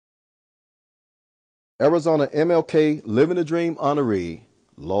Arizona MLK Living the Dream honoree,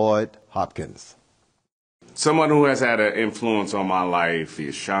 Lloyd Hopkins. Someone who has had an influence on my life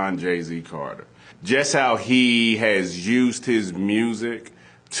is Sean Jay-Z Carter. Just how he has used his music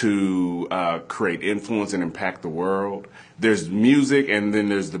to create influence and impact the world. There's music, and then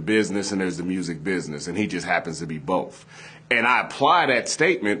there's the business, and there's the music business, and he just happens to be both. And I apply that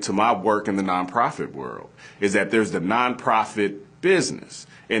statement to my work in the nonprofit world, is that there's the nonprofit business,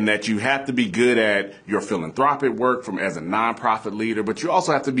 and that you have to be good at your philanthropic work as a nonprofit leader, but you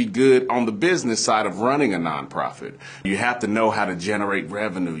also have to be good on the business side of running a nonprofit. You have to know how to generate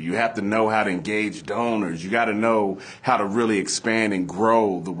revenue. You have to know how to engage donors. You got to know how to really expand and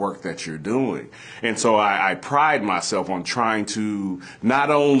grow the work that you're doing. And so I pride myself on trying to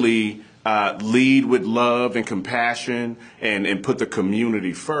not only lead with love and compassion and put the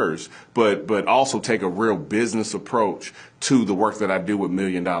community first, but also take a real business approach to the work that I do with $1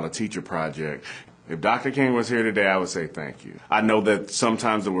 Million Teacher Project. If Dr. King was here today, I would say thank you. I know that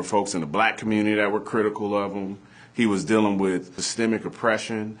sometimes there were folks in the black community that were critical of him. He was dealing with systemic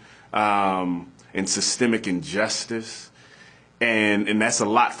oppression and systemic injustice, and that's a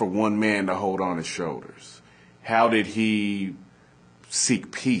lot for one man to hold on his shoulders. How did he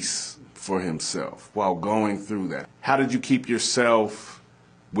seek peace for himself while going through that? How did you keep yourself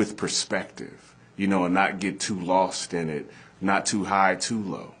with perspective, and not get too lost in it, not too high, too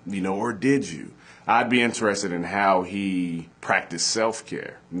low, or did you? I'd be interested in how he practiced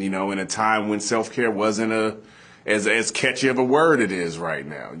self-care, in a time when self-care wasn't as catchy of a word it is right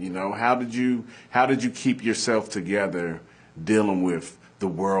now. How did you keep yourself together dealing with the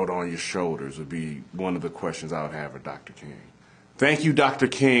world on your shoulders would be one of the questions I would have for Dr. King. Thank you, Dr.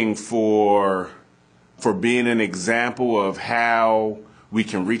 King, for being an example of how we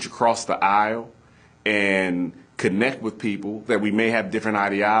can reach across the aisle and connect with people that we may have different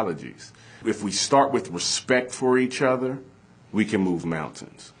ideologies. If we start with respect for each other, we can move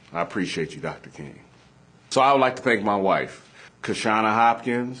mountains. I appreciate you, Dr. King. So I would like to thank my wife, Kashana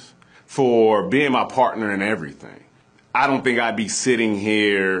Hopkins, for being my partner in everything. I don't think I'd be sitting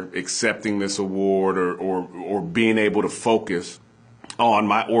here accepting this award or being able to focus on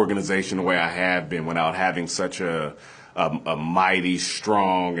my organization the way I have been without having such a mighty,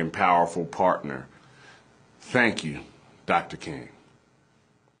 strong, and powerful partner. Thank you, Dr. King.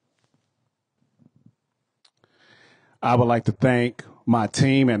 I would like to thank my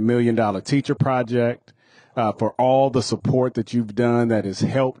team at $1 Million Teacher Project for all the support that you've done that has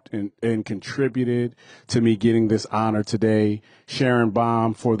helped and contributed to me getting this honor today. Sharon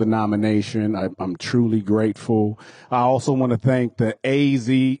Baum for the nomination. I'm truly grateful. I also want to thank the AZ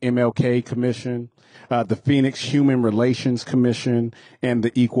MLK Commission, the Phoenix Human Relations Commission, and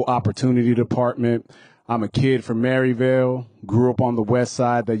the Equal Opportunity Department. I'm a kid from Maryville, grew up on the west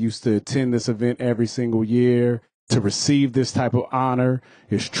side that used to attend this event every single year. To receive this type of honor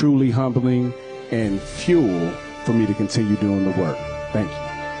is truly humbling and fuel for me to continue doing the work. Thank you.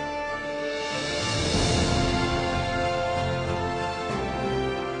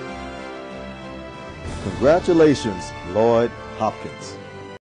 Congratulations, Lloyd Hopkins.